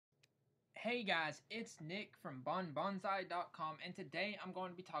Hey guys, it's Nick from bonsai.com, and today I'm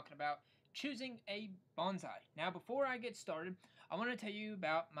going to be talking about choosing a bonsai. Now before I get started, I want to tell you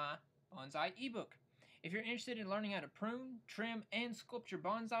about my bonsai ebook. If you're interested in learning how to prune, trim, and sculpt your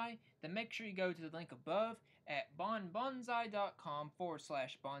bonsai, then make sure you go to the link above at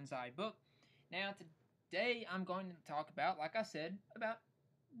bonsai.com/bonsai book. Now today I'm going to talk about, like I said, about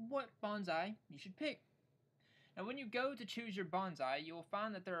what bonsai you should pick. Now when you go to choose your bonsai, you will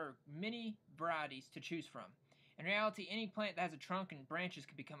find that there are many varieties to choose from. In reality, any plant that has a trunk and branches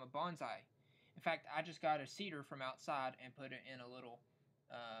can become a bonsai. In fact, I just got a cedar from outside and put it in a little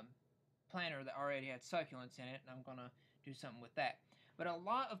planter that already had succulents in it, and I'm going to do something with that. But a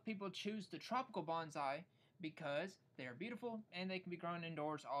lot of people choose the tropical bonsai because they are beautiful and they can be grown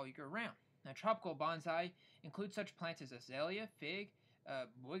indoors all year round. Now, tropical bonsai include such plants as azalea, fig,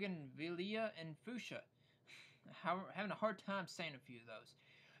 bougainvillea, and fuchsia. Having a hard time saying a few of those.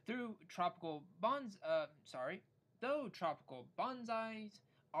 Though tropical bonsais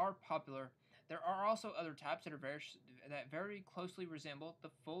are popular, there are also other types that very closely resemble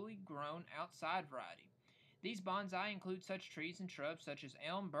the fully grown outside variety. These bonsai include such trees and shrubs such as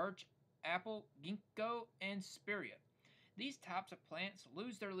elm, birch, apple, ginkgo, and spirea. These types of plants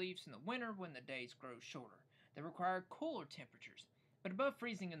lose their leaves in the winter when the days grow shorter. They require cooler temperatures, but above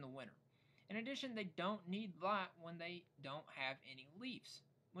freezing in the winter. In addition, they don't need light when they don't have any leaves.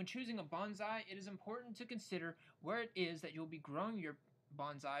 When choosing a bonsai, it is important to consider where it is that you'll be growing your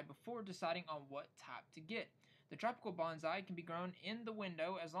bonsai before deciding on what type to get. The tropical bonsai can be grown in the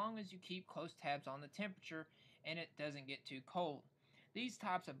window as long as you keep close tabs on the temperature and it doesn't get too cold. These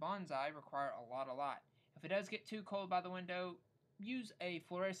types of bonsai require a lot of light. If it does get too cold by the window, use a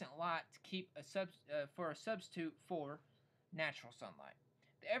fluorescent light to keep for a substitute for natural sunlight.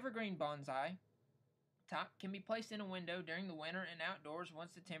 The evergreen bonsai type can be placed in a window during the winter and outdoors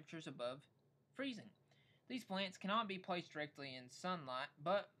once the temperature is above freezing. These plants cannot be placed directly in sunlight,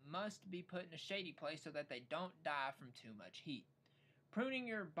 but must be put in a shady place so that they don't die from too much heat. Pruning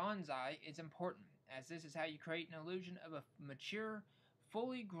your bonsai is important, as this is how you create an illusion of a mature,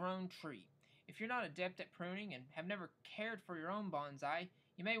 fully grown tree. If you're not adept at pruning and have never cared for your own bonsai,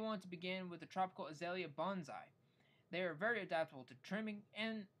 you may want to begin with the tropical azalea bonsai. They are very adaptable to trimming,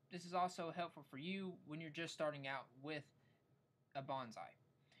 and this is also helpful for you when you're just starting out with a bonsai.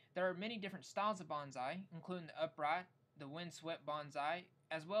 There are many different styles of bonsai, including the upright, the windswept bonsai,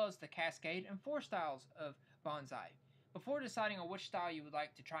 as well as the cascade and four styles of bonsai. Before deciding on which style you would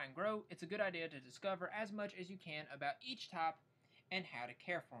like to try and grow, it's a good idea to discover as much as you can about each type and how to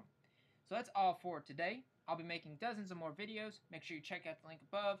care for them. So that's all for today. I'll be making dozens of more videos. Make sure you check out the link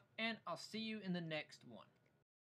above, and I'll see you in the next one.